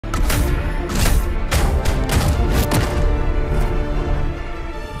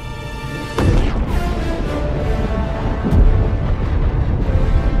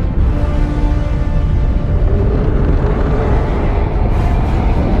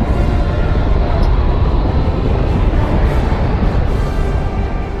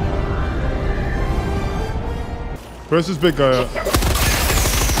Where's this big guy at?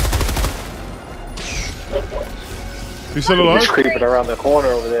 He's still alive? He's creeping around the corner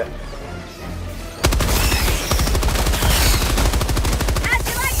over there.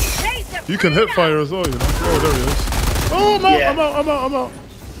 You can hit fire as well, you know. Oh, there he is. Oh, I'm out, yeah. I'm out.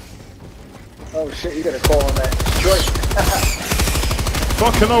 Oh shit, you gotta call on that strike.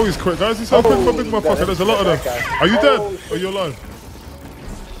 Fucking hell, he's quick, guys. He's so quick for a big motherfucker. There's a lot of them. Are you dead? Or are you alive?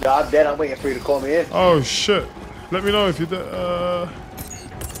 No, I'm dead. I'm waiting for you to call me in. Oh shit. Let me know if you're dead. Oh,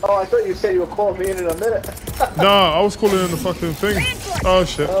 I thought you said you would call me in a minute. Nah, I was calling in the fucking thing. Oh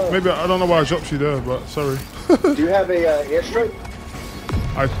shit. Maybe I don't know why I dropped you there, but sorry. Do you have a airstrike?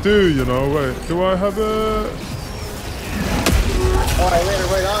 I do, you know. Wait, do I have a? Oh, I landed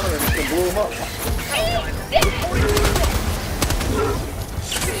right on him and blew him up.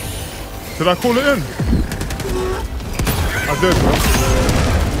 Did I call it in? I did.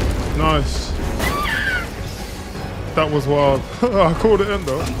 Nice. That was wild. I called it in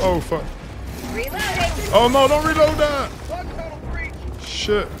though. Oh fuck. Oh no, don't reload that.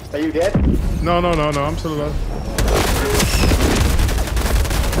 Shit. Are you dead? No, I'm still alive.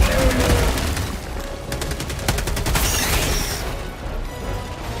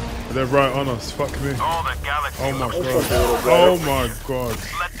 They're right on us. Fuck me. Oh my god. Oh my god.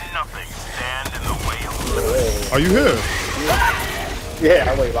 Let nothing stand in the way of. Are you here?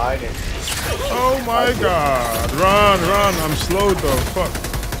 Yeah, I'm way behind it. Oh my god. Run. I'm slowed though. Fuck.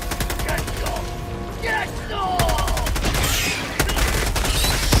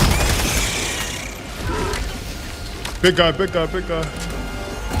 Big guy.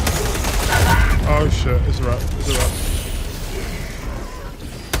 Oh shit. It's a wrap.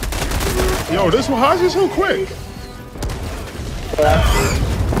 Yo, this one, how's he so quick?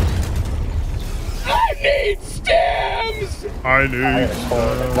 I need stems!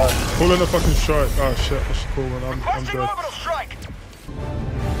 Pull in a fucking strike. Oh shit, I should call one. I'm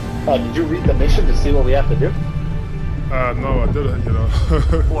dead. Did you read the mission to see what we have to do? No, I didn't, you know.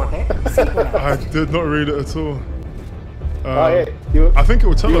 I did not read it at all. I think it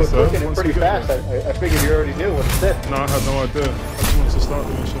would tell us though. You were pretty fast. I figured you already knew what it said. No, I had no idea. I just wanted to start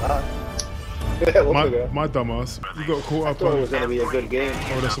the mission. Yeah, my dumbass. You got caught up on it. Was going to be a good game.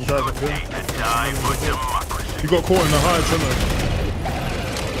 Oh, there's some guys up here. You got caught in the hides, didn't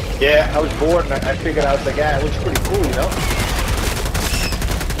you? Yeah, I was bored and I figured I was like, yeah, it looks pretty cool, you know?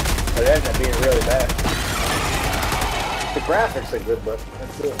 But it ended up being really bad. The graphics are good, but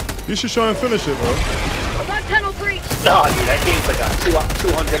that's it. You should try and finish it, bro. Tunnel breach. No, dude, that game's like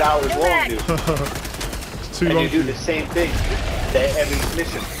 200 hours long, dude. It's too long. And you do the same thing every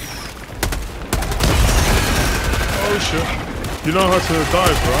mission. Oh shit. You know how to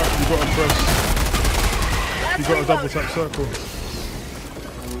dive, right? You gotta press. You gotta double tap circle.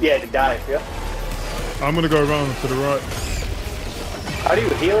 Yeah, to dive, yeah. I'm gonna go around to the right. How do you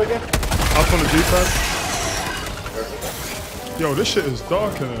heal again? Up on the D-pad. Yo, this shit is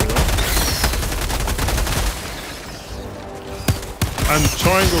dark in here, bro. And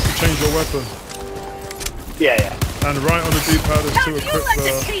triangle to change your weapon. Yeah. And right on the D-pad is to equip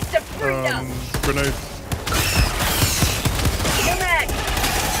the grenade.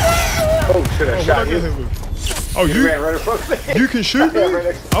 Oh shit, I shot you. Oh, you ran right in front of me. You can shoot me? I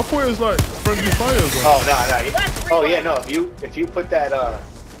thought it was like friendly fire. Bro. Oh no. Oh yeah, no. If you put that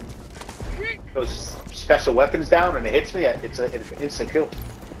those special weapons down and it hits me, it's an instant kill.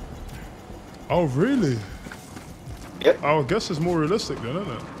 Oh really? Yep. I guess it's more realistic then,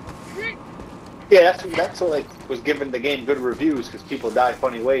 isn't it? Yeah, that's what like was giving the game good reviews because people die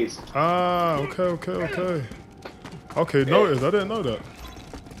funny ways. Ah, okay. Okay, noted. I didn't know that.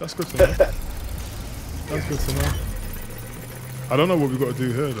 That's good to know. That's good to know. I don't know what we got to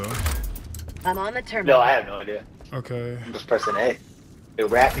do here though. I'm on the terminal. No, I have no idea. Okay. I'm just pressing A. The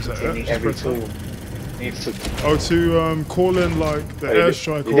rack containing every tool needs to. Oh, to call in like the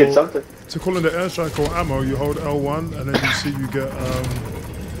airstrike you did something. To call in the airstrike or ammo, you hold L1 and then you see you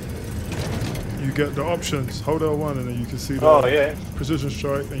get the options. Hold L1 and then you can see the precision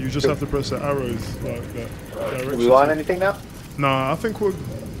strike, and you just have to press the arrows like that. Do we want anything now? Nah, I think we'll.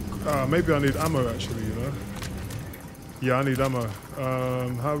 Maybe I need ammo actually, you know. Yeah, I need ammo.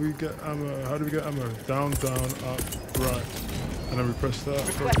 How do we get ammo? How do we get ammo? Down, up, right, and then we press that.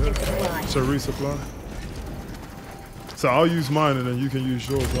 So resupply. So I'll use mine, and then you can use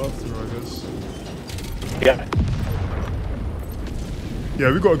yours after, I guess. Yeah.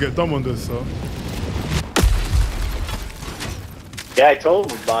 Yeah, we gotta get done on this, though. Yeah, I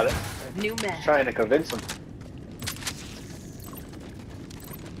told him about it. New man. Trying to convince him.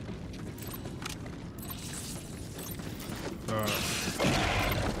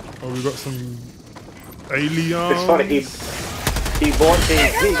 Oh, we got some Aliens. It's funny, he bought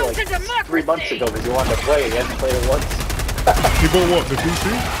DayZ like 3 months ago because he wanted to play it. He hasn't played it once. He bought what, the PC?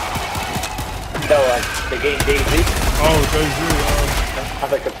 No, the game DayZ Oh, DayZ. on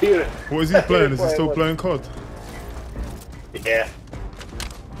the computer. What is he playing? Is he still playing COD? Yeah.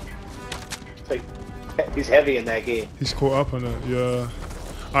 It's like, he's heavy in that game. He's caught up on it, yeah.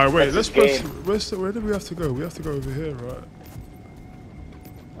 Alright, wait, That's let's his press. Where did we have to go? We have to go over here, right?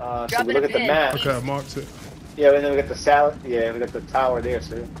 So we look at the map. Okay, I marked it. Yeah, and then we got the salad. Yeah, we got the tower there.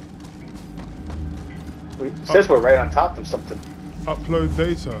 So it says we're right on top of something. Upload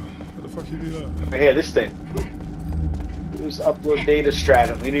data. How the fuck you do that? Right here, this thing. Use upload data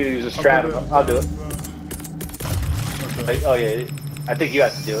stratum. We need to use a stratum. I'll do it. Okay. Oh yeah, I think you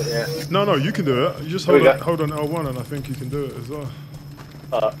have to do it. Yeah. No, you can do it. You just hold on L1 and I think you can do it as well.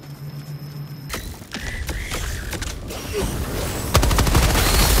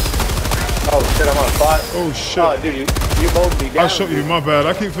 Oh shit, I'm on fire. Oh shit. Oh dude, you mowed me down. I shot you, my bad.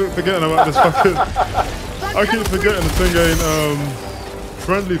 I keep forgetting about this fucking... I keep forgetting the thing ain't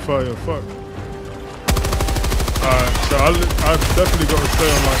friendly fire, fuck. Alright, so I've definitely got to stay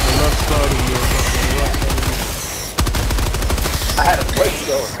on like the left side of you. I had a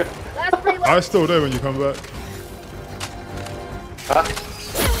flamethrower. I'm still there when you come back. Huh?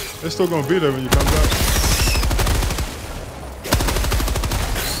 It's still gonna be there when you come back.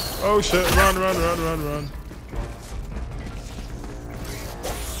 Oh shit, run.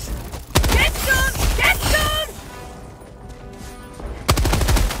 Get some!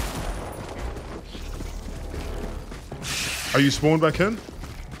 Are you spawned back in?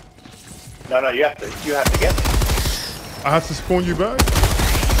 No, you have to get me. I have to spawn you back?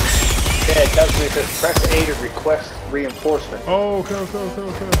 Yeah, it tells me it says press A to request reinforcement. Oh, okay.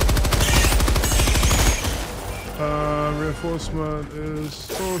 Reinforcement is...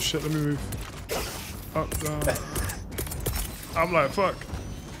 Oh shit, let me move. Up, down. I'm like, fuck.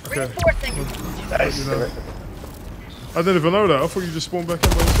 Okay. Nice. I didn't even know that. I thought you just spawned back in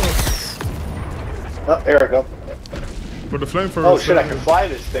by yourself. Oh, there we go. But the flamethrower... Oh shit, I can fly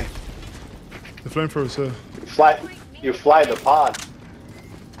this thing. The flamethrower's here. You fly the pod.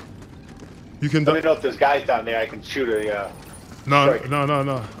 You can... Let me know if there's guys down there I can shoot a... No.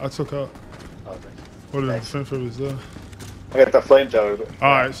 I took out... Okay. What is the flamethrower's there? I got the flamethrower.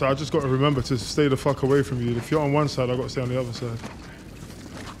 Alright, so I just got to remember to stay the fuck away from you. If you're on one side, I got to stay on the other side.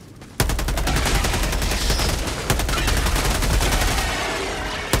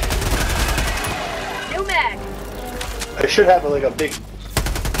 New mag. I should have like a big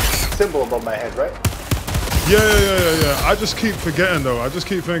symbol above my head, right? Yeah. I just keep forgetting though. I just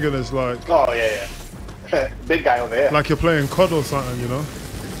keep thinking it's like... Oh, yeah. Big guy over here. Like you're playing COD or something, you know?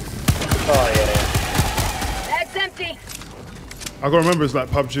 Oh, yeah. Bag's empty. I gotta remember it's like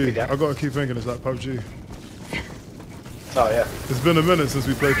PUBG. Yeah. I gotta keep thinking it's like PUBG. Oh, yeah. It's been a minute since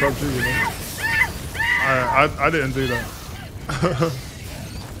we played PUBG, you know? I didn't do that.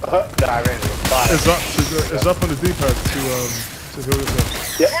 No, I ran into the fire. It's up on the D-pad to heal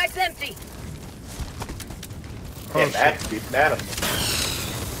yourself. Yep. Bag's empty. Oh, Yeah, shit. that's be bananas.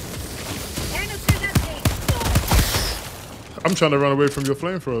 Canister's empty. I'm trying to run away from your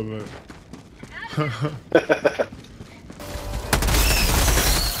flamethrower, mate.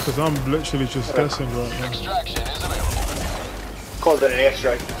 Because I'm literally just guessing right now. Extraction is available. Called it an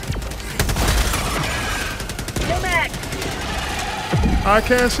airstrike. New mag. I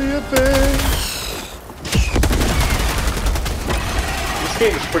can't see a thing. This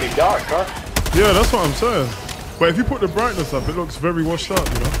game is pretty dark, huh? Yeah, that's what I'm saying. But if you put the brightness up, it looks very washed up,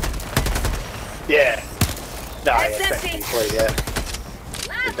 you know? Yeah. Nah, That's yeah, empty. technically play, yeah.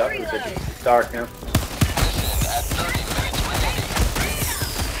 Last reload. It's dark now.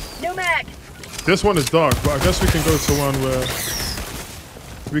 New mag. This one is dark, but I guess we can go to one where...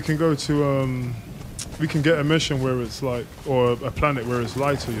 We can go to, we can get a mission where it's like... Or a planet where it's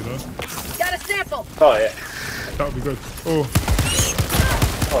lighter, you know? Got a sample. Oh, yeah. That would be good. Oh,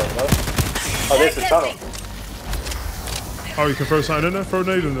 Oh, no. Oh, there's the tunnel. oh, you can throw something in there? Throw a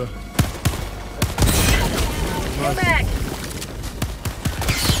nade in there. New mag.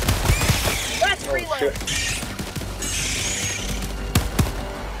 Last Oh, reload. shit.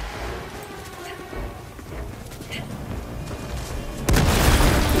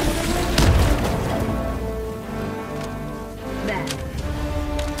 Mag.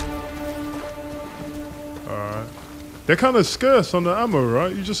 Alright. They're kind of scarce on the ammo,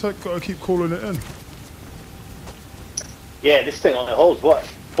 right? You just got to keep calling it in. Yeah, this thing only holds, what?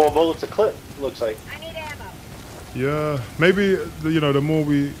 4 bullets a clip, looks like. I need ammo. Yeah, maybe, you know, the more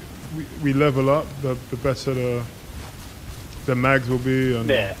we level up, the better the mags will be and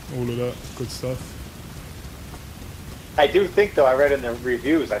Yeah. all of that good stuff. I do think though, I read in the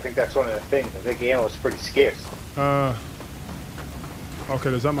reviews, I think that's one of the things. I think ammo is pretty scarce. Okay,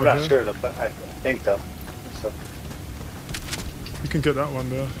 there's ammo I'm not here. sure though, but I think though. So. You can get that one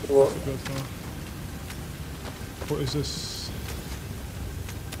there. Well, what is this?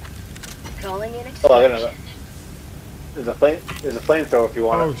 Calling in oh, I extraction. don't know. There's a flamethrower if you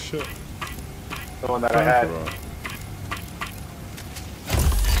want Oh it. shit. The one that I had.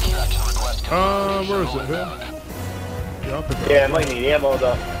 Where is it? Here? Yeah, I'll pick it Yeah, I up. might need ammo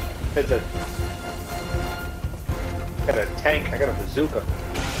though. There's a. I got a tank. I got a bazooka.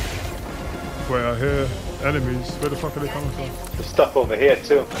 Wait, I hear enemies. Where the fuck are they coming from? There's stuff over here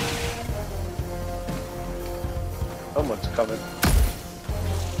too. Someone's coming.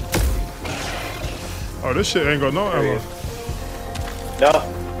 Oh, this shit ain't got no There he ammo. is. No,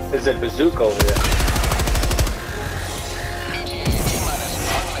 there's a bazooka over there.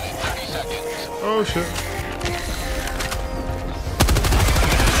 Oh shit.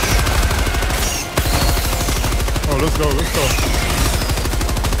 Oh, let's go, let's go.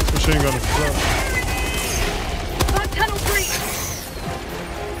 Machine gun is flat. On tunnel 3.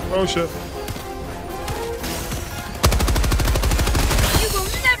 Oh shit. You will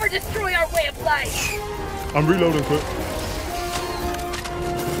never destroy our way of life. I'm reloading quick.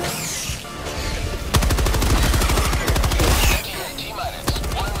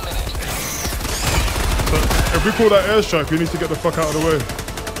 So, if we call that airstrike, you need to get the fuck out of the way.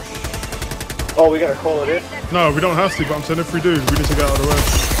 Oh, we gotta call it in? No, we don't have to, but I'm saying if we do, we need to get out of the way.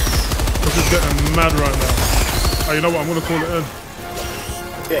 This is getting mad right now. Oh, you know what? I'm gonna call it in.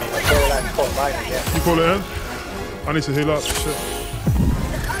 Yeah, I call it out, call mine, yeah. You call it in? I need to heal up. Shit.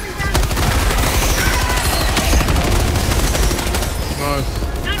 Nice.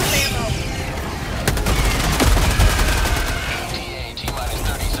 Out of ammo. T-minus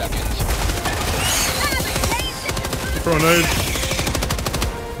 30 seconds. Grenade.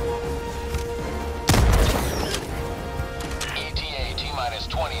 ETA T-minus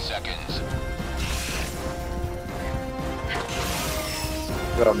 20 seconds.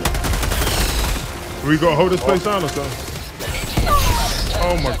 We gotta hold this place down or something.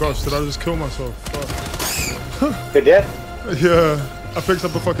 Oh my gosh, did I just kill myself? Fuck. Good dead? Yeah, I picked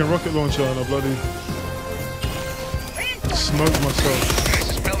up a fucking rocket launcher and I bloody smoked myself.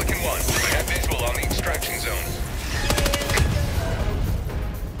 This is Pelican 1. We have visual on the extraction zone.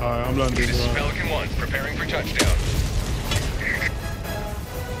 Alright, I'm landing. This is Pelican 1, preparing for touchdown.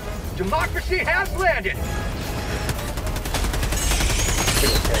 Democracy has landed.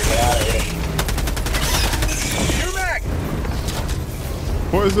 You're back.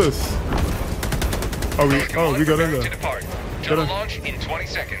 What is this? Oh, we got in To there. depart. Get Shuttle in. launch in 20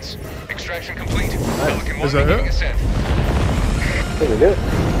 seconds. Extraction complete. Pelican 1 Is that beginning it? ascent. I think we did.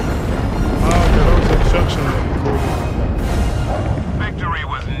 Ah, okay, that was extraction. Cool. Victory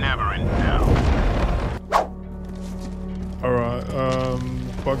was never in doubt. Alright,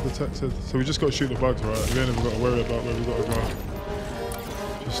 bug detected. So we just gotta shoot the bugs, right? We ain't even gotta worry about where we gotta go.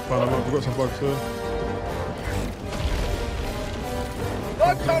 Just find them up. We got some bugs here.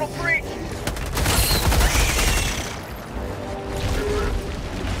 On tunnel 3.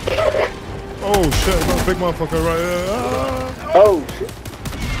 Oh shit, we got a big motherfucker right here. Ah. Oh, shit.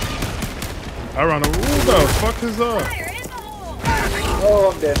 I ran over. Who the fuck is that? Fire in the hole.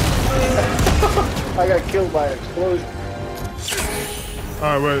 Oh, I'm dead. I got killed by an explosion.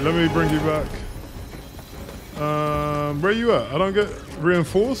 Alright, wait, let me bring you back. Where you at? I don't get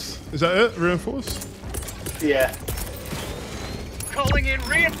reinforced? Is that it? Reinforced? Yeah. Calling in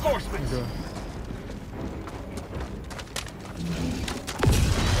reinforcements. Okay.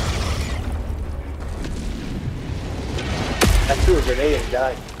 I threw a grenade and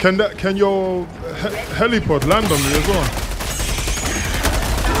died. Can your helipod land on me as well?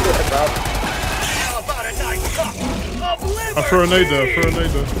 Yeah, Bob. How about a nice cup of liver? I throw a nade there,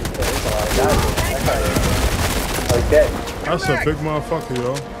 That's a lot of guys. That guy is like that. That's a big motherfucker,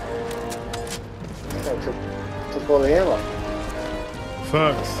 yo. That took all the ammo.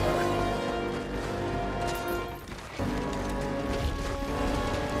 Facts.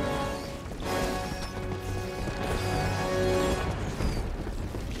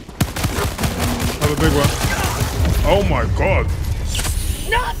 Have a big one. Oh my god.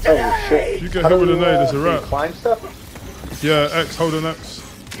 Not Oh today. shit. You get How hit do with a you, nade, it's a can you wrap. climb stuff? Yeah, X, hold an X.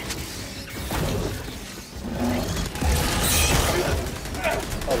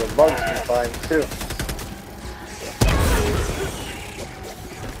 Oh, the bugs can climb too.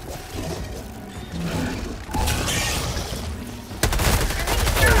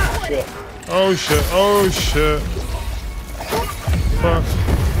 Oh shit, oh shit. Fuck.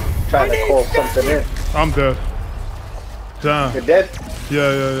 Trying to call something in. I'm dead. Damn. You're dead?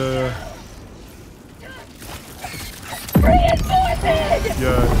 Yeah. Reinforcing!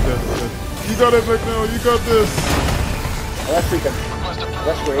 Yeah, dead. You got it, McNeil. You got this. Unless we can.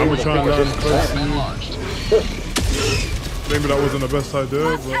 Unless we're I'm able gonna to try and pick a land different close side. to you. Maybe that wasn't the best idea,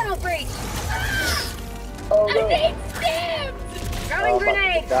 Lost but tunnel breach! Oh I no. need stabs! Throwing Oh,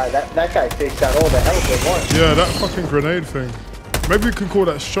 grenade! that guy takes out all the health at once. yeah, that fucking grenade thing. Maybe we can call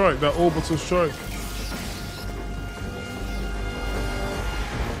that strike, that orbital strike.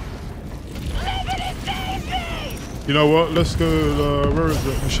 You know what? Let's go. Where is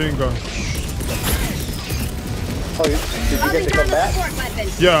it? Machine gun. Oh, did you get to come back?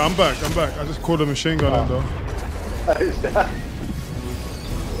 Yeah, I'm back. I just called a machine gun in though.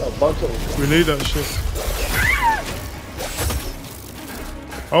 A bunch of We need that shit.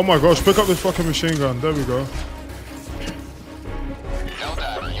 Oh my gosh, pick up this fucking machine gun. There we go.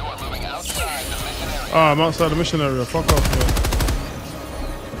 Helldiver, you are moving outside the mission area. Ah, I'm outside the mission area. Fuck off, man.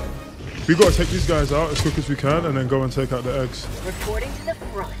 We gotta take these guys out as quick as we can and then go and take out the eggs. Reporting to the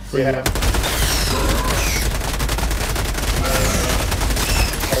front. yeah.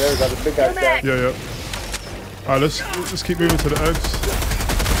 Oh, there we go. The big guy's down. Yeah. Alright, let's keep moving to the eggs.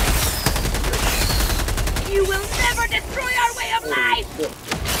 You will never destroy our way of life!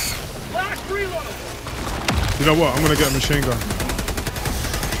 Last reload. You know what? I'm gonna get a machine gun.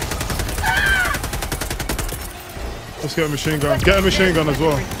 Let's get a machine gun. Get a machine gun as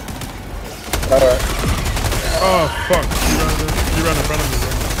well. Alright. Oh fuck! You ran in front of me.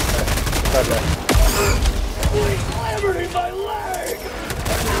 Okay. Liberty, my leg.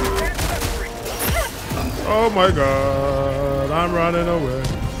 Oh my god! I'm running away.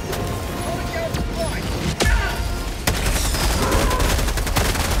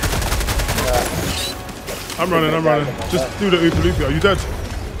 I'm running. Just do the oopie loopy. Are you dead?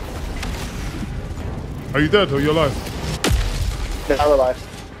 Are you dead or you alive? Now alive.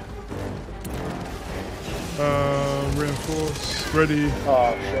 Reinforce. Ready.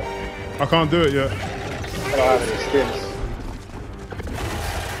 Oh shit. I can't do it yet. I don't have any skins.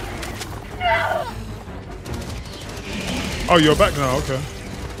 Oh, you're back now. Okay.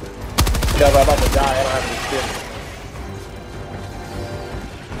 Yeah, but I'm about to die. I don't have any skins.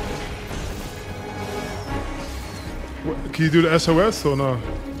 What, can you do the SOS or no? I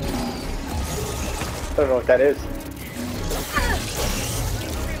don't know what that is.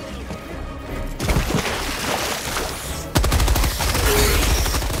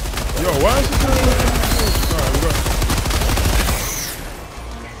 Yo, why is this doing that? Alright, we got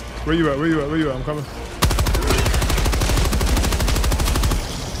it. Where you at? I'm coming.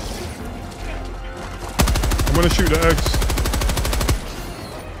 I'm gonna shoot the eggs.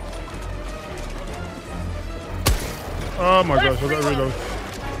 Oh my gosh, I got reload.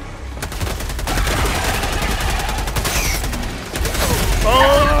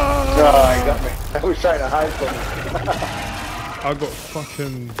 Oh, he got me. I was trying to hide from him. I got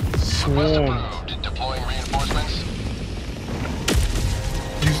fucking Request swarmed. approved. Deploying reinforcements.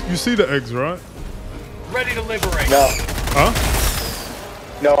 You see the eggs, right? Ready to liberate. No. Huh?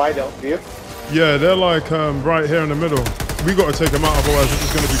 No, I don't. Do you? Yeah, they're like right here in the middle. We gotta take them out, otherwise we're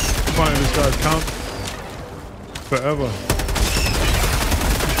just gonna be fighting this guy's count forever.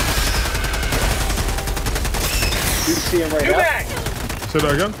 You see him right New now? mag. Say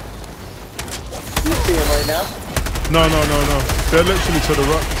that again? You see him right now? No. They're literally to the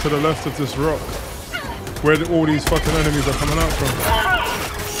rock, to the left of this rock, where all these fucking enemies are coming out from.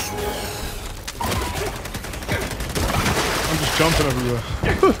 I'm just jumping everywhere.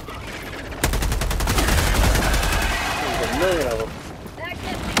 There's a million of them.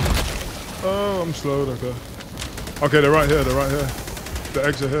 Oh, I'm slowed. Okay. Okay, they're right here. The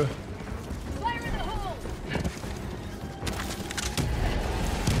eggs are here. Fire in the hole!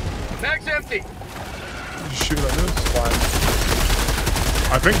 Mag's empty. Just shoot like this. Fine.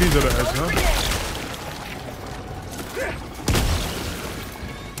 I think these are the eggs, huh?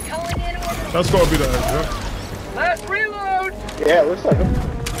 Calling in orbital. That's gotta be the eggs, yeah? Last reload. Yeah, it looks like him.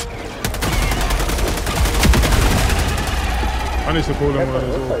 I need to call them one of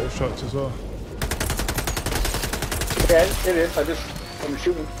Looks those like orbital it. shots as well. Yeah, it is. I'm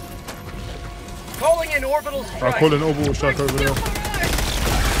shooting. Calling in orbital I'll strike. call an orbital strike over there.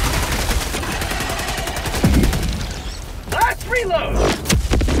 Last reload.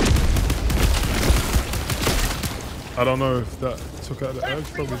 I don't know if that took out the eggs,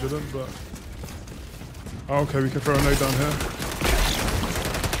 probably didn't, but... Oh, okay, we can throw a nade down here.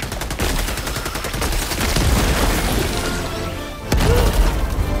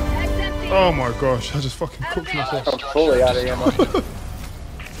 Oh my gosh, I just fucking cooked myself. I'm fully out of ammo.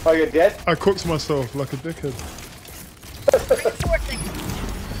 Oh, you're dead? I cooked myself like a dickhead. something.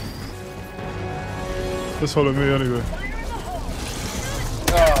 Just follow me anyway.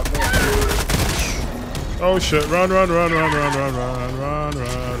 Oh man. Oh shit, run.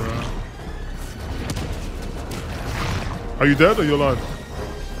 Are you dead or you alive?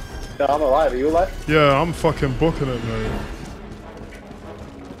 No, I'm alive. Are you alive? Yeah, I'm fucking booking it, mate.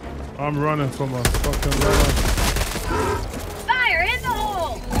 I'm running for my fucking life. Fire in the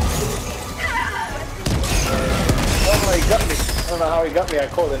hole! Oh, he got me. I don't know how he got me. I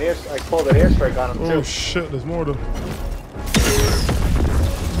called an airstrike on him too. Oh shit, there's more of them.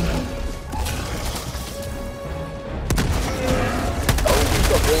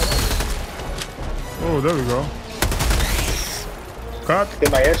 Oh, there we go. Cut.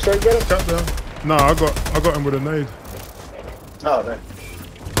 Did my airstrike get him? Cut down. No, I got him with a nade. Oh man.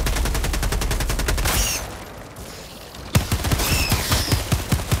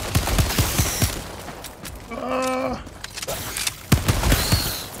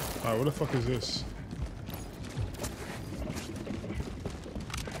 Alright, what the fuck is this?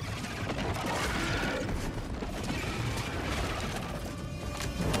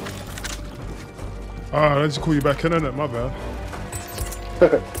 Ah, I just call you back in, innit? My bad.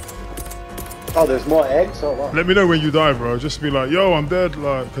 Oh, there's more eggs? Oh wow. Let me know when you die, bro. Just be like, yo, I'm dead,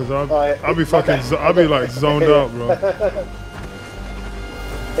 like, cause I'll be fucking, okay. I'll be like zoned out, bro.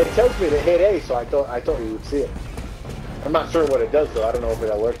 It tells me to hit A, so I thought you would see it. I'm not sure what it does though. I don't know if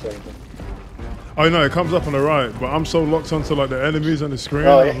that works or anything. Oh no, it comes up on the right, but I'm so locked onto like the enemies on the screen.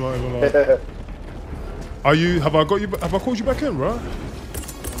 Oh, I'm not even like, are you? Have I got you? Have I called you back in, bro?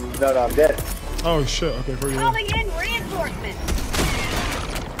 No, I'm dead. Oh shit. Okay, for you. Calling in reinforcements.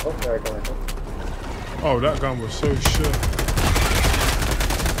 Oh, there I go. Oh, that gun was so shit. Yeah,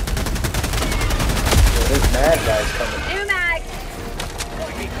 there's mad guys coming. New mag.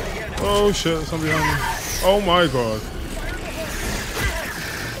 Oh shit, somebody behind me. Oh my god.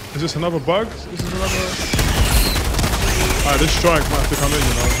 Is this another bug? This is another. Alright, this strike might have to come in,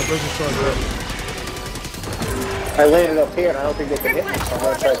 you know. There's a strike there. I landed up here and I don't think they can hit me, so I'm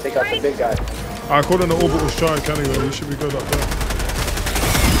gonna try to take out the big guy. I called in an orbital strike anyway. You should be good up there.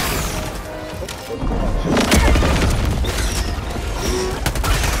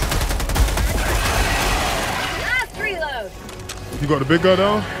 Last reload. You got the big guy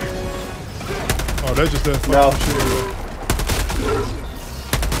down? Oh, they're just there for No. shit.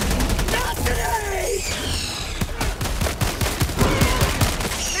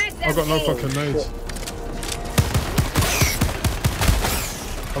 I got no fucking nades.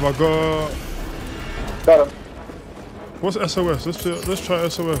 Have I got? Got him. What's SOS? Let's try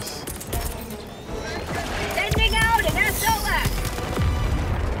SOS. Sending out an SOS.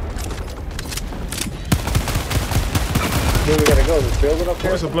 Where we gotta go? This building up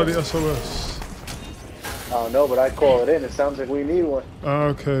here? What's a bloody SOS? Oh no, but I call it in. It sounds like we need one.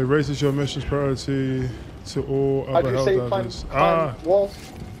 Okay, raises your mission's priority to all How'd other you say Helldivers. climb walls?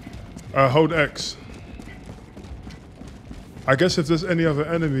 Hold X. I guess if there's any other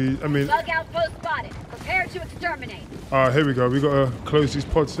enemy, I mean. Bug outpost spotted. Prepare to exterminate. Alright, here we go. We gotta close these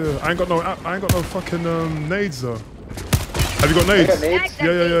pods here. I ain't got no fucking nades though. Have you got nades? I got nades.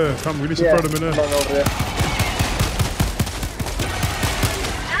 Yeah. Come, we need to throw them in there. Come on over there.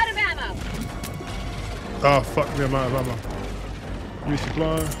 Out of ammo. Ah, fuck me, I'm out of ammo.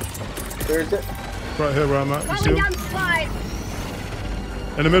 Resupply. Where is it? Right here where I'm at. You see Calling him? down supplies.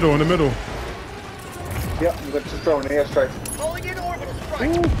 In the middle. Yep, I'm just throwing an airstrike. Calling in orbital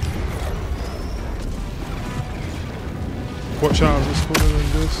strike. Watch out, I'm just pulling in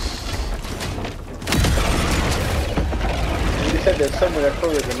this. You said there's someone that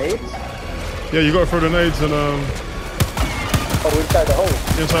threw the grenades? Yeah, you gotta throw the nades and Oh, inside the hole.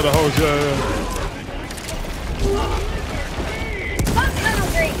 inside the holes, yeah. Pump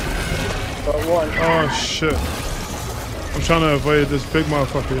penalty. Got one. Oh shit. I'm trying to avoid this big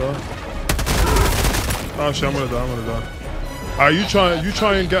motherfucker, yo. Oh shit, I'm gonna die. Alright, you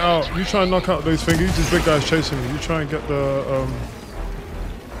try and get out. You try and knock out those thingies. This big guy's chasing me. You try and get the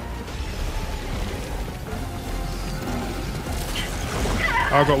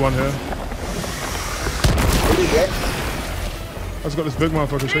I got one here. What do you get? I just got this big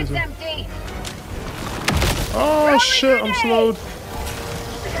motherfucker Mag's chasing me. empty. Oh shit, I'm slowed.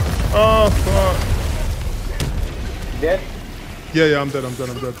 Oh fuck. Dead? Yeah, I'm dead.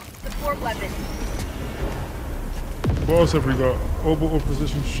 Support weapon. What else have we got? Orbital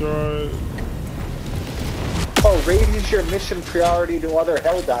position strike. Oh, raises your mission priority to other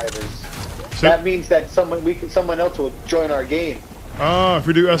Helldivers. So, That means that someone else will join our game if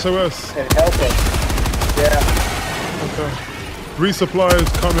we do SOS. and help us. Yeah. Okay. Resupply is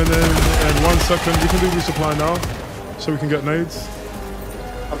coming in 1 second. We can do resupply now, so we can get nades.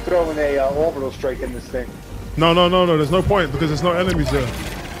 throwing a orbital strike in this thing. No. There's no point because there's no enemies there.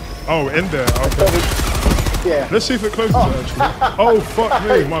 Oh, in there. Okay. Yeah. Let's see if it closes it actually. Oh, fuck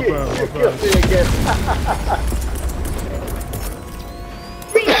me. My bad.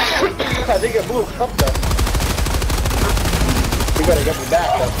 I think it blew up though. You gotta get me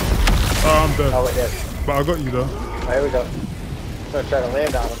back though. Oh, I'm dead. Oh, it did. But I got you though. Oh, here we go. I'm gonna try to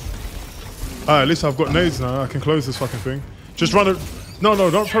land on him. Alright, at least I've got nades now. I can close this fucking thing. Just run it. No,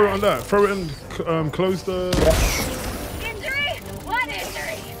 don't throw it on that. Throw it in. Close the. Injury? What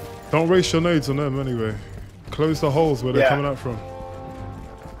injury? Don't waste your nades on them anyway. Close the holes where they're coming out from.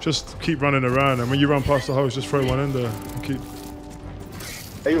 Just keep running around, and when you run past the holes, just throw one in there. And keep.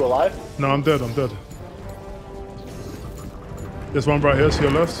 Are you alive? No, I'm dead. There's one right here to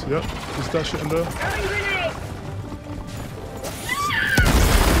your left. Yep. Just that shit in there.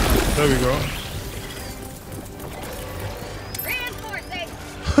 There we go.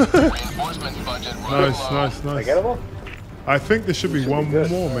 Nice. I get him? I think there should be one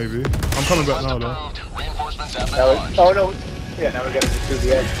more, maybe. I'm coming back now, though. Oh no! Yeah, now we gotta do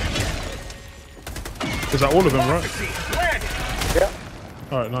the edge. Is that all of them, right? Yeah.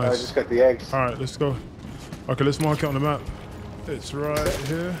 All right, I nice. just got the eggs. All right, let's go. Okay, let's mark it on the map. It's right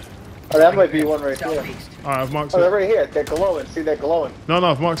here. Oh, that might be one right there. All right, I've marked Oh, they're it. right here. They're glowing. See, they're glowing. No,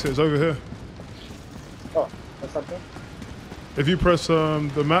 I've marked it. It's over here. Oh, that's not good. If you press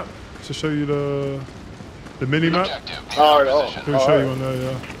the map to show you the mini map, Oh, it'll show you on there.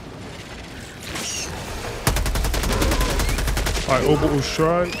 Yeah. All right, orbital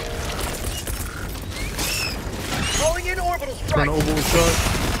strike. Calling in orbital Trying strike. to orbital strike.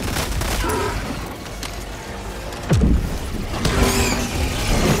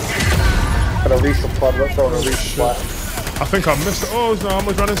 Got a resupply. Let's throw a resupply. I think I missed it. Oh no, I'm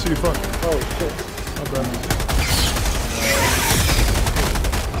gonna run into you. Fuck. Oh shit. My bad.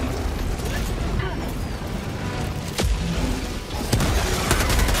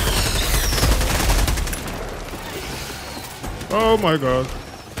 Oh my god.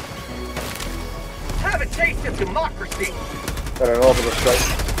 Have a taste of democracy. Got an orbital strike.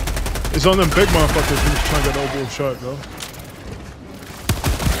 It's on them big motherfuckers. We just try and get the orbital strike though.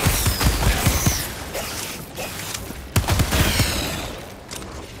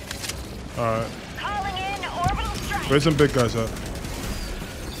 Alright. Calling in orbital strike. Where's some big guys at?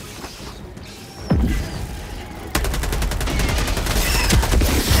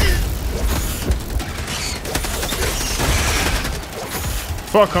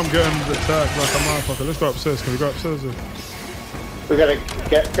 Fuck, I'm getting attacked like a motherfucker. Let's go upstairs. Can we go upstairs? We gotta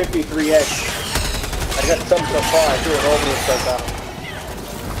get 53 eggs. I got some so far. I threw an orbital strike on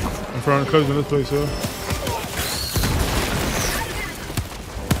them. I'm trying to close in this place here.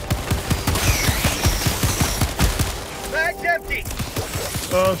 Bag's empty.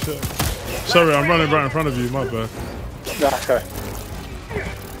 Oh shit. Sorry, I'm running right in front of you. My bad. No, okay.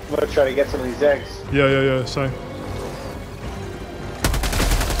 I'm gonna try to get some of these eggs. Yeah. Same.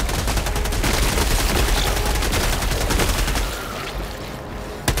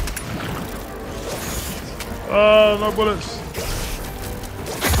 Oh, no bullets.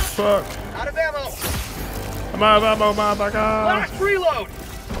 Fuck. Out of ammo. I'm out of ammo, motherfucker. Last reload.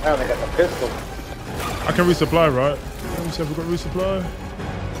 I only got the pistol. I can resupply, right? Let me see if we've got resupply.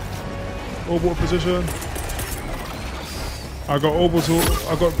 Orbital position. I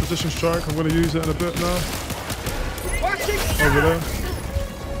got position strike. I'm gonna use it in a bit now. Watching. Over there.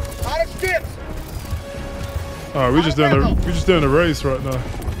 Out of stimps. Alright, we're just doing a race right now.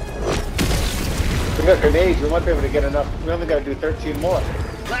 We got grenades. We might be able to get enough. We only gotta do 13 more.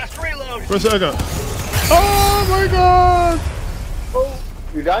 Last reload. Where's that guy? Oh my god! Oh,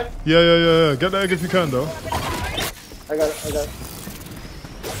 you died? Yeah. Get the egg if you can, though. I got it.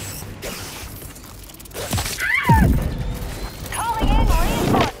 Calling in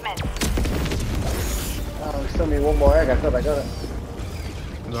reinforcements. Oh, we still need one more egg. I thought I got it.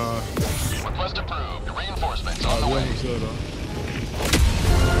 Nah. Request approved. Reinforcements on the We way. almost there, though.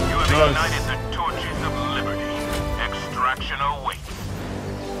 You have Nice. ignited the torches of liberty. Extraction awaits.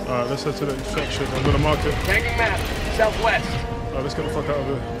 Alright, let's head to the extraction. I'm gonna mark it. Changing map. Southwest. Alright, let's get the fuck out of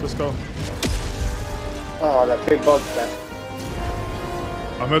here. Let's go. Oh, that big bug's back.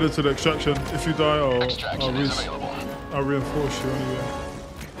 I'm headed to the extraction. If you die, Extraction is available. I'll reinforce you anyway.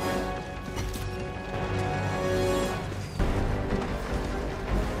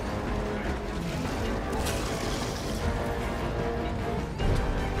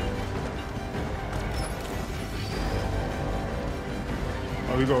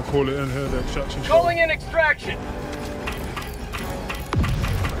 Oh, we gotta call it in here, the extraction. Calling in extraction.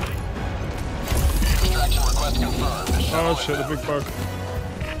 Extraction request confirmed. Oh shit, the big bug.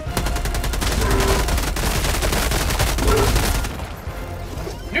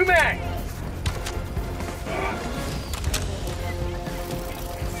 New mag!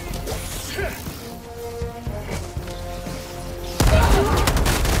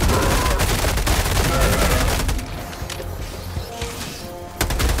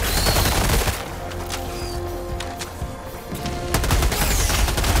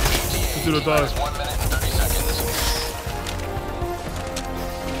 To the dive. 1 minute and 30 seconds.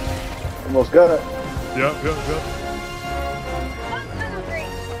 Almost got it. Yep.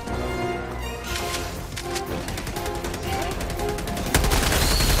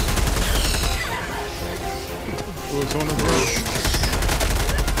 Oh, it's on the ground.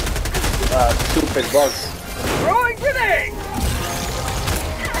 Stupid bugs. Throwing grenade!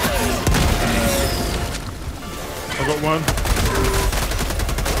 I got one.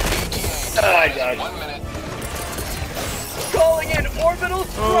 Oh, I died. 1 minute. Calling in orbital Oh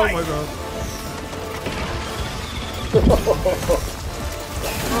strike! my god.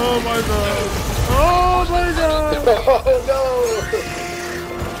 Oh my god. Oh my god. Oh no!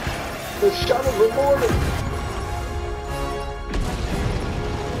 The shuttles were boarded.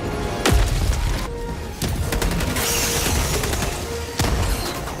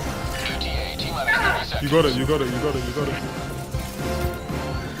 ETA, T-minus 30 seconds. You got it.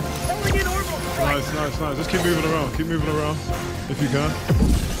 Calling in orbital strike! Nice. Just keep moving around if you can.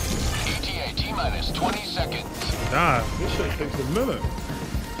 ETA, T-minus 20 seconds. Nah, this shit takes a minute.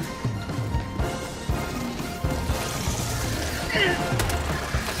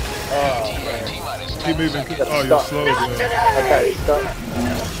 ETA, T-minus 10 Keep moving. seconds. Oh, you're slow. Yeah. Okay, stop.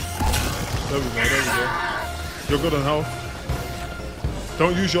 There we go. You're good on health.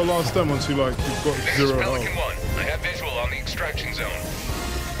 Don't use your last stem until like you've got This is 0 Pelican health. 1. I have visual on the extraction zone.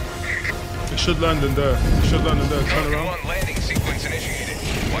 It should land in there. Turn Pelican around. 1 landing sequence initiated.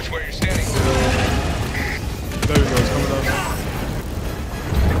 Watch where you're standing. There we go. It's coming down.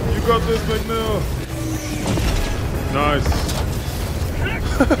 You got this, McNeil. Nice.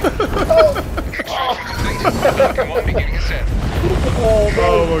 Extraction complete. Pelican 1 beginning ascent. Oh no!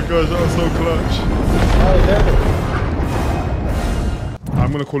 Oh my gosh, that was so clutch. Oh, damn it.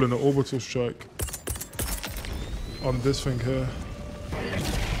 I'm gonna call in an orbital strike on this thing here.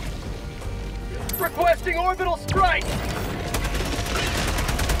 Requesting orbital strike!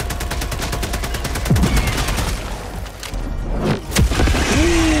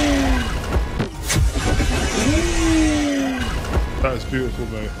 That is beautiful,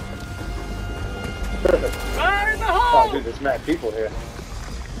 mate. Fire in the Oh, hole! dude, there's mad people here.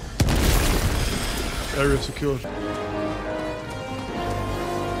 Area secured.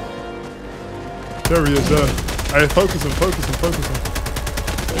 There he is, there. Hey, focus him. Throwing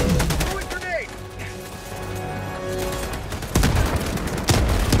grenade!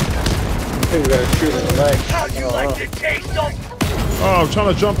 I think we gotta shoot in the leg. How'd you like to taste of Oh, I'm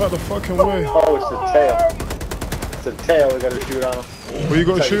trying to jump out the fucking way. Oh, it's the tail. It's the tail we gotta shoot on him. Where you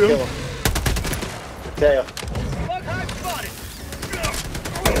gotta That's how shoot you him? kill The tail. bug hive spotted?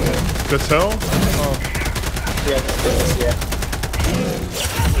 The tail? Yeah, yeah.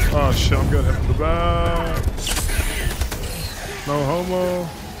 Oh shit, I'm getting hit from the back. No homo.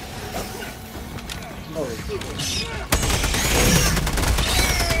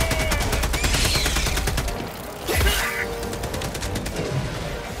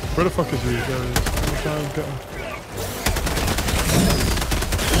 Where the fuck is he? There he is. I'm gonna try and get him.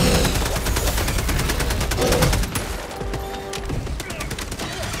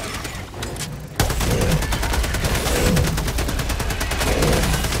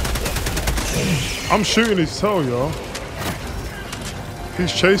 I'm shooting his tail, yo.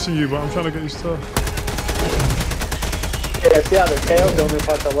 He's chasing you, but I'm trying to get his tail. Yeah, see how the tail's the only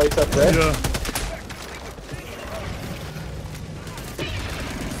part that lights up red? Yeah.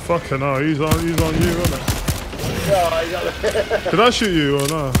 Fucking hell, he's on you, isn't it? Oh, I got it. Did I shoot you or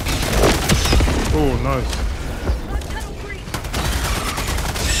no? Oh, nice.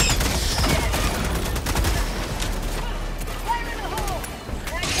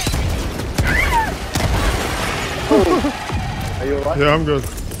 Are you alright? Yeah, I'm good.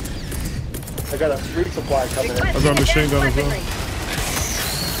 I got a resupply coming in. I got a machine gun as well.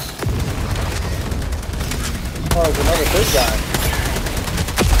 Oh, there's another big guy.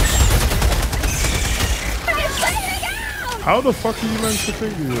 How the fuck are you meant to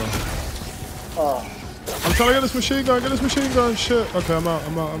think you are? Oh, I'm trying to get this machine gun, shit. Okay, I'm out.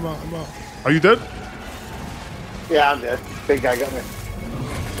 Are you dead? yeah, I'm dead. Big guy got me.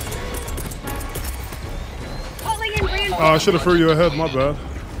 Calling in reinforcements. Oh, I should have threw you ahead, my bad.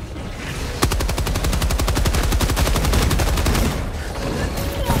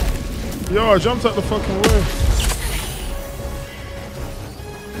 Yo, I jumped out the fucking way.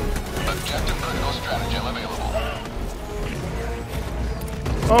 Objective critical stratagem available.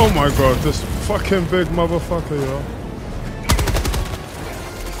 Oh my god, this fucking big motherfucker, yo.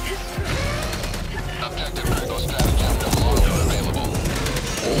 Objective critical stratagem no longer available.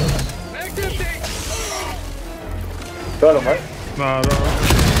 Got him, right? Nah, I don't know.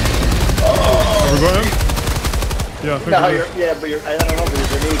 Have we got him? Yeah, I think No, we you're, did. yeah, but you're, I don't know, but your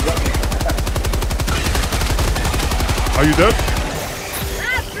grenade got me. Are you dead?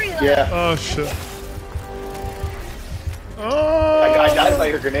 Last reload. Yeah, Oh shit. I Oh, died by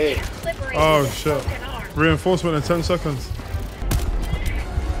your grenade. Slippery oh with a shit. broken arm. Reinforcement in 10 seconds.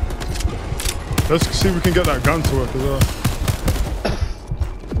 Let's see if we can get that gun to work as well.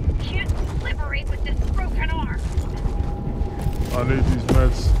 Can't slippery with this broken arm. I need these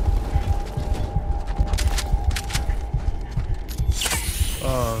meds.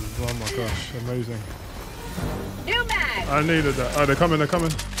 Oh my gosh, amazing. New mag. I needed that. Oh, they're coming, they're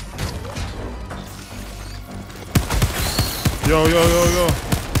coming. Yo.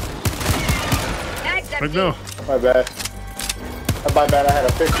 Mag's empty. McNeil. My bad. My bad, I had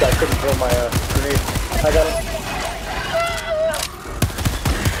a fix. I couldn't throw my grenade. I got him.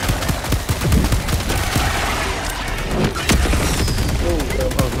 That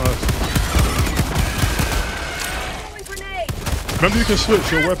was nice. Throwing grenade. Remember you can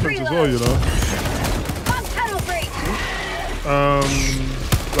switch your weapons as well, you know? Bomb tunnel breach.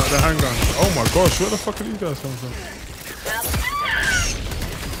 Like the handgun. Oh my gosh, where the fuck are these guys coming from?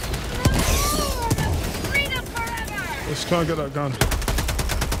 Freedom forever. Let's try and get that gun.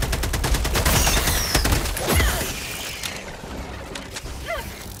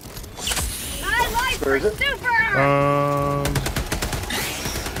 My life Where is it? super.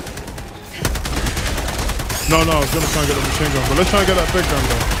 No, I was gonna try and get the machine gun, but let's try and get that big gun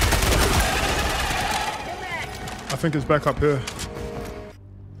though. I think it's back up here.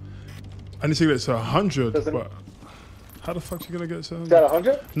 I need to get it to 100, Doesn't- but how the fuck you gonna get it to Is that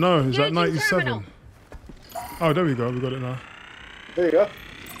 100? 100? No, it's at Engaging 97. terminal. Oh, there we go, we got it now. There you go.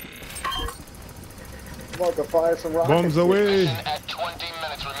 I'm about to fire some rockets. Bombs away. Mission at 20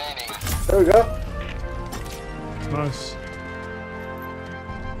 minutes remaining. There we go. Nice.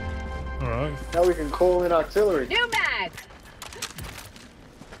 Alright, Now we can call in artillery. New mag.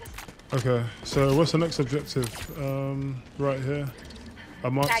 okay, so what's the next objective? Right here. I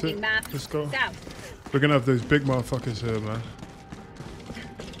marked Tagging it. map. Let's go. South. We're gonna have those big motherfuckers here, man.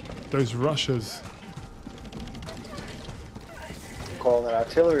 Those rushers. Calling in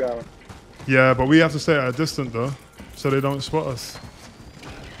artillery on them. Yeah, but we have to stay at a distance though, so they don't spot us.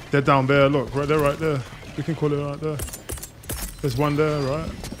 They're down there, look, right there. We can call it right there. There's one there, right?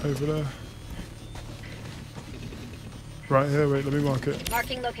 Over there. Right here, wait, let me mark it.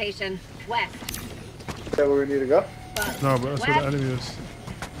 Marking location. West. Is that where we need to go? No, but that's where the enemy is.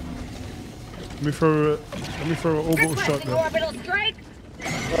 Let me throw an orbital shot Requesting there. orbital strike.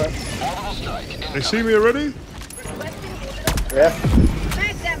 Orbital strike. They see me already? Requesting orbital. Yeah.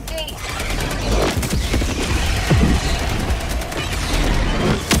 Mag's empty.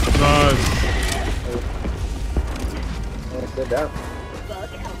 Nice. Yeah, sit down. Bug out.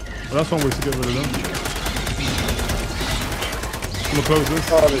 Well, that's one way to get rid of them. I'm gonna close this.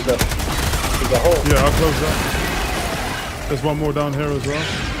 Oh, there's a hole. Yeah, I'll close that. There's one more down here as well.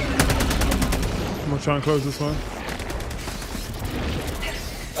 I'm gonna try and close this one.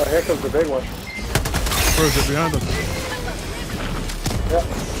 Oh, here comes the big one. Where is it? Behind us. Yep.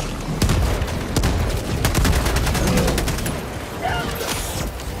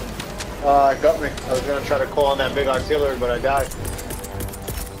 It got me. I was gonna try to call on that big artillery, but I died.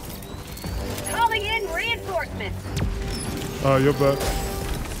 Calling in reinforcements. Oh, you're back.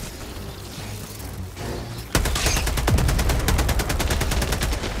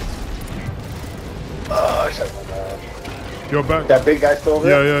 Oh, I shut my mouth. You're back. That big guy still over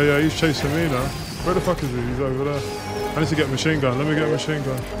there? Yeah. He's chasing me now. Where the fuck is he? He's over there. I need to get a machine gun. Let me get a machine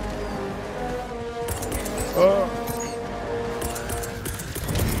gun. Oh.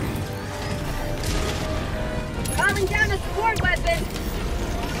 Calling down a support weapon.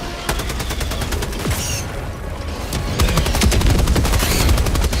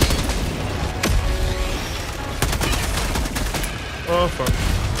 Oh, fuck.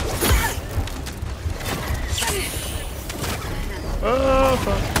 Oh,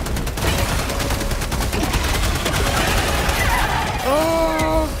 fuck.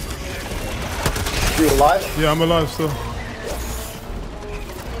 Oh. You alive? Yeah, I'm alive still.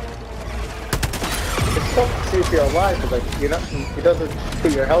 It's tough to see if you're alive because like you're not. It doesn't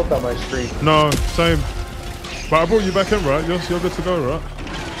put your health on my screen. No, same. But I brought you back in, right? You're good to go, right?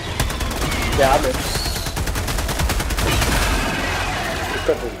 Yeah, I'm in.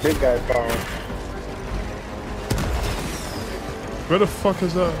 Just got this big guy following. Where the fuck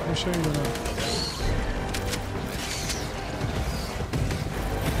is that machine gun at?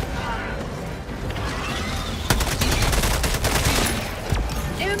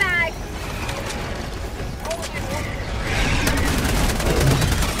 New mag.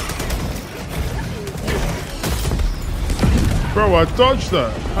 Bro, I dodged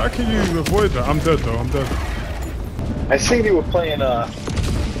that. How can you avoid that? I'm dead though, I'm dead. I seen you were playing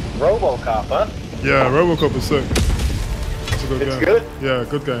RoboCop, huh? Yeah, Robocop is sick. It's a good It's game. good? Yeah,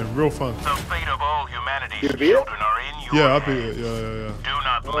 good game. Real fun. The fate of all humanity's You beat it? children are in your Yeah, I beat hands. it. Yeah. Do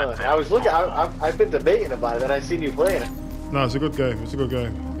not let them. I was looking. I've been debating about it, and I seen you playing it. No, it's a good game. It's a good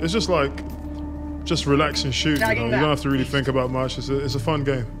game. It's just like, just relax and shoot. You know, Tagging you back. don't have to really think about much. It's a fun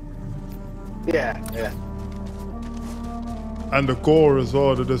game. Yeah. And the gore as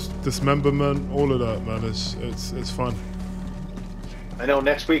well, the dismemberment, all of that, man. It's fun. I know.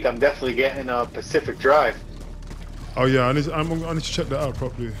 Next week, I'm definitely getting Pacific Drive. Oh yeah, I need to check that out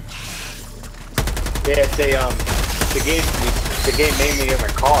properly. Yeah, it's the game made me get my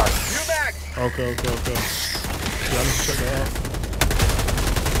car. New mag. Okay. Yeah, I need to check that out.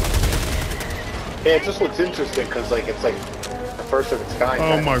 Yeah, it just looks interesting because it's like the first of its kind.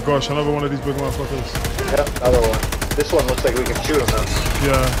 Oh my gosh, another one of these big motherfuckers. Yep, another one. This one looks like we can shoot him now.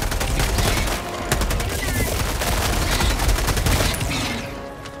 Yeah.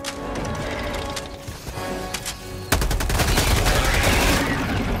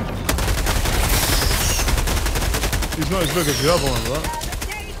 He's not as big as the other one, right?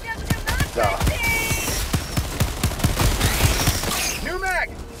 No. New mag.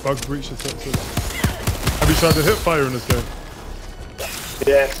 Bug breach detected. Have you tried to hit fire in this game?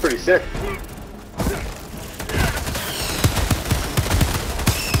 Yeah, it's pretty sick.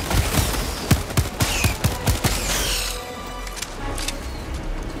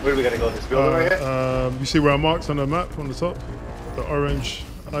 Where are we gonna go? This building right here? You see where I marked on the map on the top? The orange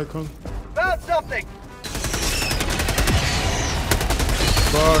icon? Found something.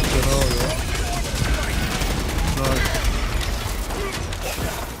 Fucking hell, yeah. Nice.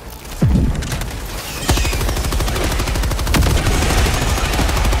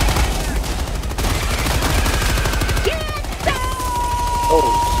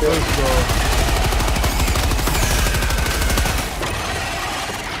 Oh shit! Let's go.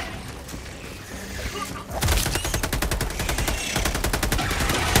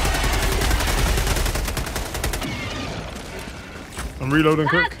 I'm reloading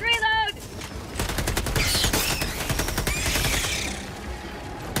quick. Last reload.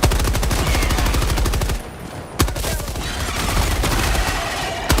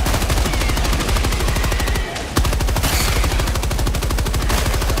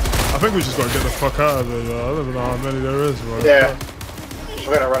 I think we just gotta get the fuck out of there, yo. I don't even know how many there is, bro. Yeah,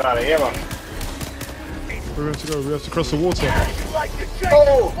 we're gonna run out of ammo. We're going to go. We have to cross the water.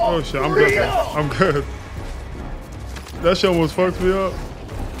 Oh! Oh shit, I'm good. I'm good. That shit almost fucked me up.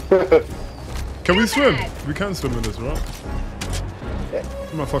 Can we swim? We can swim in this, right?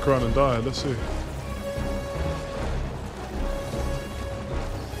 We might fuck around and die. Let's see.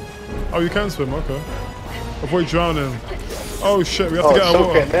 Oh, you can swim. Okay. Avoid drowning. Oh shit, we have to get out of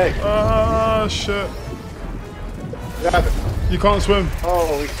water. Ah shit. You can't swim.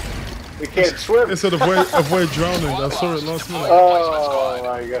 Oh, we can't swim. It said avoid drowning. I saw it last minute. Oh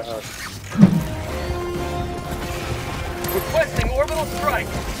my god. Requesting orbital strike.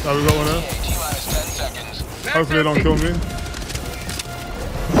 Oh, we got one there. Hopefully they don't kill me.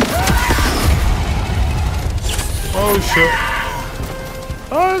 Oh shit.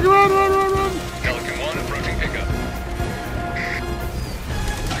 Oh, run. Pelican 1 approaching pickup.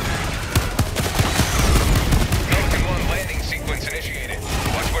 Pelican 1 landing sequence initiated.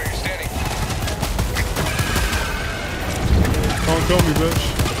 Watch where you're standing. Can't kill me, bitch.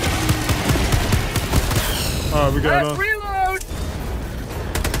 Alright, we getting Last on. reload.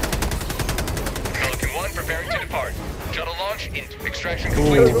 Pelican 1 preparing to depart. Shuttle launch in extraction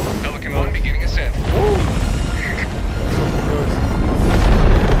complete. Pelican 1 beginning ascent.